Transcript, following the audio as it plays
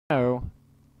No.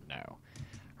 No.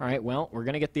 Alright, well, we're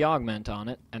gonna get the augment on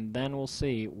it, and then we'll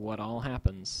see what all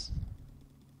happens.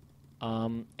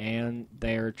 And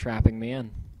they're trapping me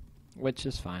in, which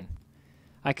is fine.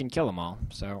 I can kill them all,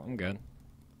 so I'm good.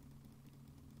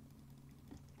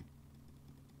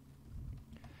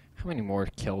 How many more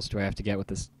kills do I have to get with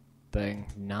this thing?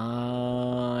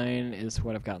 9 is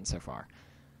what I've gotten so far.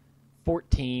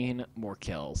 14 more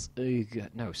kills. Ugh,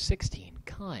 no, 16.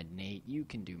 God, Nate, you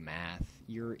can do math.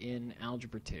 You're in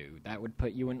Algebra 2. That would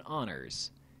put you in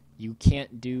honors. You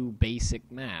can't do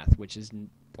basic math, which is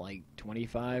like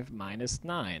 25 minus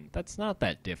 9. That's not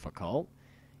that difficult.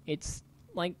 It's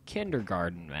like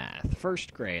kindergarten math.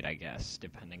 First grade, I guess,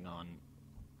 depending on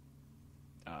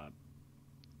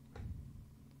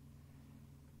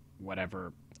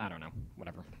whatever. I don't know.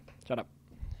 Whatever. Shut up.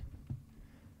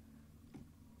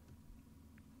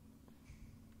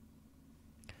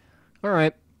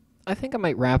 Alright. I think I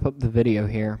might wrap up the video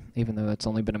here, even though it's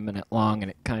only been a minute long,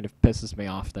 and it kind of pisses me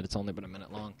off that it's only been a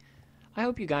minute long. I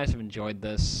hope you guys have enjoyed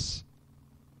this.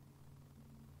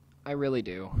 I really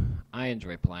do. I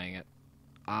enjoy playing it.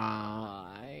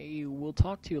 I will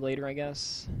talk to you later, I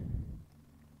guess.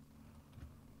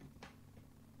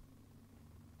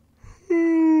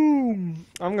 I'm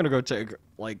gonna go take,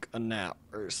 like, a nap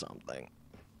or something.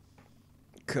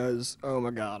 'Cause, oh my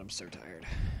god, I'm so tired.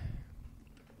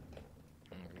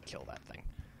 I'm gonna kill that thing.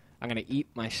 I'm gonna eat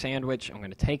my sandwich, I'm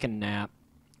gonna take a nap,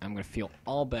 I'm gonna feel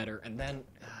all better, and then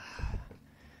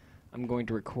I'm going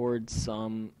to record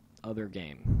some other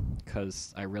game.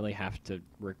 'Cause I really have to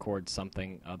record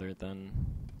something other than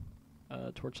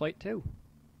Torchlight 2.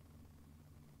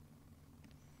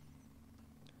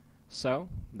 So,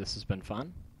 this has been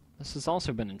fun. This has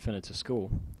also been Infinite to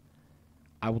School.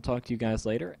 I will talk to you guys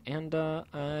later, and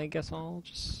I guess I'll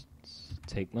just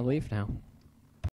take my leave now.